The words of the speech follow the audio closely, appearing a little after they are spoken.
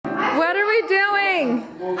you doing?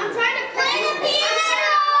 I'm trying to play the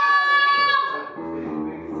piano!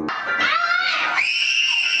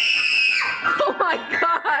 Oh my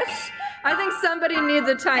gosh. I think somebody needs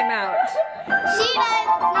a timeout. She does,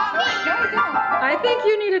 not me. No, I don't. I think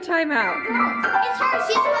you need a timeout. It's her,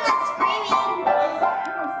 she's the one that's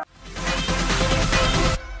screaming.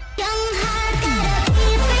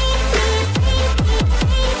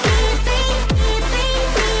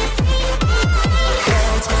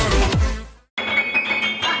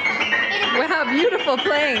 Wow, beautiful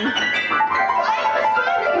playing.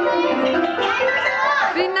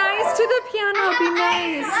 Be nice to the piano, be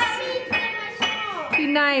nice. Be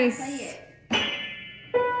nice.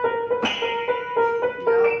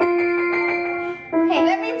 Hey,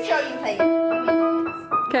 let me show you play it.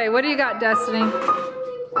 Okay, what do you got, Destiny? Want to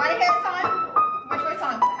hear the song? Which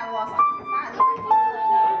song? I have a lost song.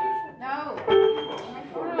 No.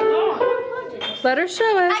 Let her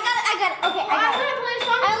show us. I got it. Okay, I got it.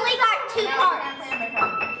 I only got 2 parts.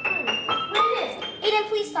 Aiden,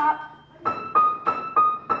 please stop.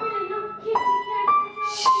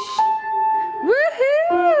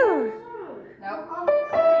 Woohoo! Nope.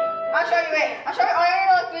 I'll show you. Wait. I'll show you. I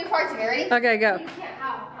only know 3 parts of it. Ready? Okay, go.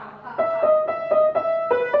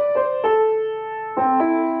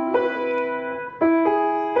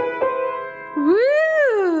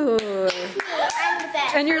 Woo! I'm the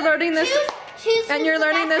best. And you're learning this. Choose And you're who's the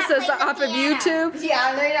learning best this at as playing the off of piano. YouTube? Yeah,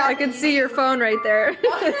 I'm learning off I of can see YouTube. your phone right there.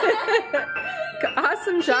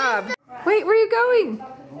 Awesome job. Wait, where are you going?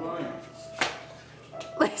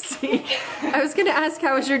 Let's see. I was gonna ask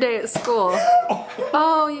how was your day at school?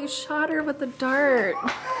 Oh, you shot her with the dart.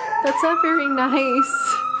 That's not very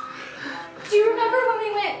nice. Do you remember when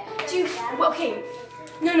we went to, okay,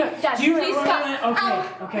 no, Dad, please stop.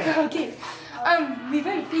 Okay. We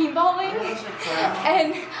went paintballing,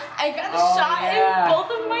 and I got shot in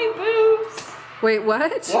both of my boobs. Wait,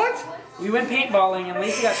 what? What? We went paintballing and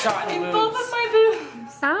Lacey got shot in the In boobs. both of my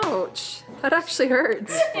boobs. Ouch. That actually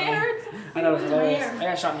hurts. It hurts. I know, it was hilarious. I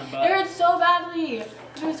got shot in the It butt. hurt so badly. It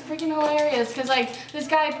was freaking hilarious because like this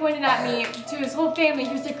guy pointed at me to his whole family.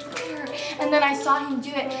 He was like, "Where?" And then I saw him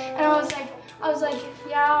do it, and I was like,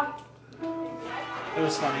 yeah. It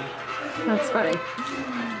was funny. That's funny.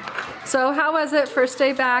 So how was it first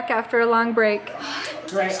day back after a long break?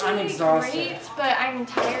 Great, I'm exhausted. Great, but I'm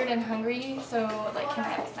tired and hungry, so like, can I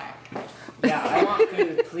have a snack? Yeah, I want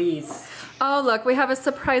food, please. Oh, look, we have a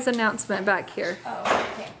surprise announcement back here. Oh,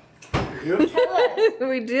 okay.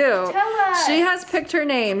 We do. Tell us. She has picked her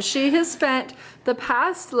name. She has spent the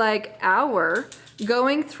past like hour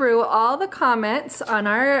going through all the comments on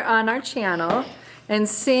our channel and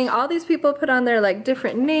seeing all these people put on there like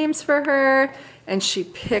different names for her, and she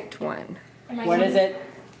picked one. What is it?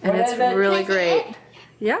 And What it's is it? really great.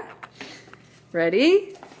 Yeah.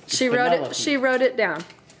 Ready? She wrote it. Penelope. She wrote it down.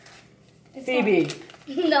 Phoebe.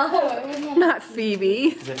 No. Not Phoebe.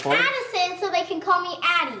 Is it for? Addison, so they can call me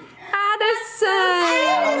Addie. Addison.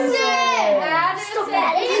 Addison. Addison.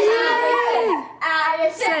 Addison.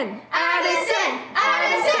 Addison. Addison.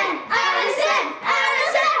 Addison.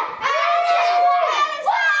 Addison.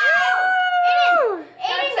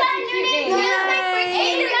 Aiden got a new name.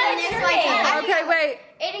 Okay, wait.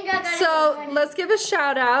 Aiden got that. So let's give a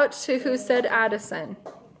shout out to who said Addison.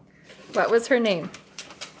 What was her name?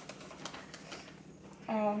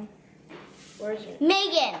 Where's your?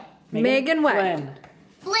 Megan. Megan what? Flynn.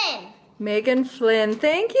 Flynn. Megan Flynn.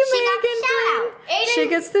 Thank you, She got the Megan shout Flynn. out. Aiden- She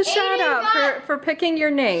gets the Aiden shout out got- for picking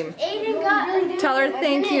your name. Aiden got. Tell her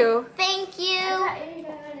thank you. Thank you.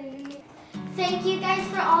 Thank you guys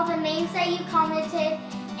for all the names that you commented,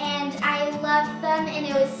 and I loved them, and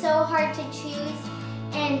it was so hard to choose,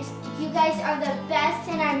 and you guys are the best,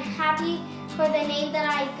 and I'm happy for the name that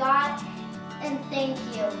I got, and thank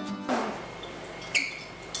you.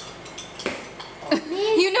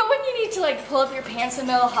 You know when you need to like pull up your pants in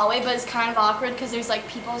the middle of the hallway, but it's kind of awkward because there's like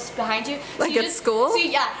people behind you. So Like you at just, school? So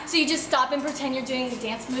you just stop and pretend you're doing the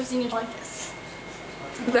dance moves and you're like this.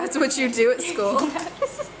 That's what you do at school?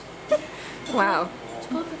 Wow.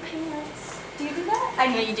 Pull up your pants. Do you do that? I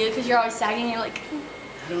know you do because you're always sagging and you're like.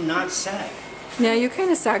 I do not sag. Yeah, you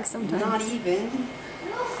kind of sag sometimes. Not even.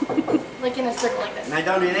 Like in a circle like this. And I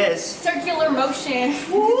don't do this. Circular motion.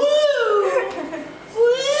 Woo!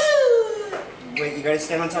 Wait, you gotta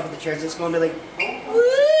stand on top of the chairs at school and be like,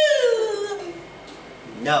 woo!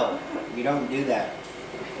 No, you don't do that.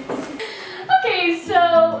 Okay, so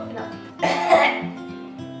no.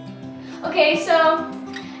 Okay, so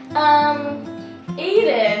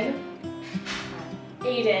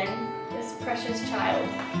Aiden, this precious child.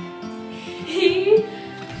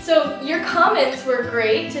 So your comments were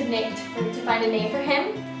great to find a name for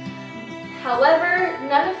him. However,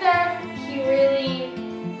 none of them, he really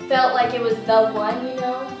felt like it was the one, you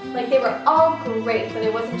know? Like they were all great, but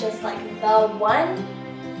it wasn't just like the one.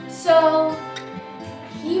 So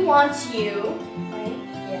he wants you, right?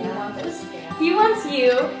 Yeah. You want this? Yeah. He wants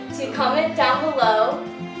you to comment down below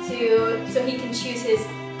so he can choose his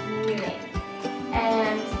new name.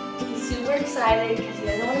 And he's super excited because he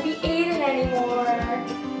doesn't want to be Aiden anymore.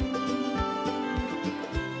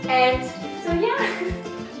 And so yeah.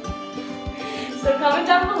 So comment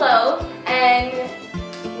down below and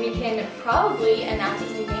we can probably announce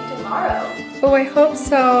his new name tomorrow. Oh, I hope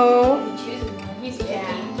so. He chooses one. He's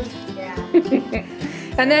picky. Yeah.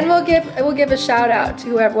 And then we'll give a shout out to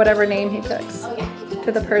whoever, whatever name he picks, Oh yeah.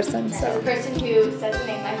 to the person. So So the person who says the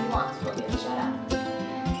name that he wants will give a shout out.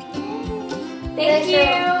 Thank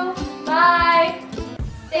you. Bye.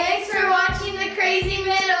 Thanks for watching the Crazy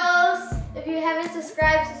Middles. If you haven't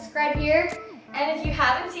subscribed, subscribe here. And if you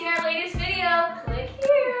haven't seen our latest video, click here.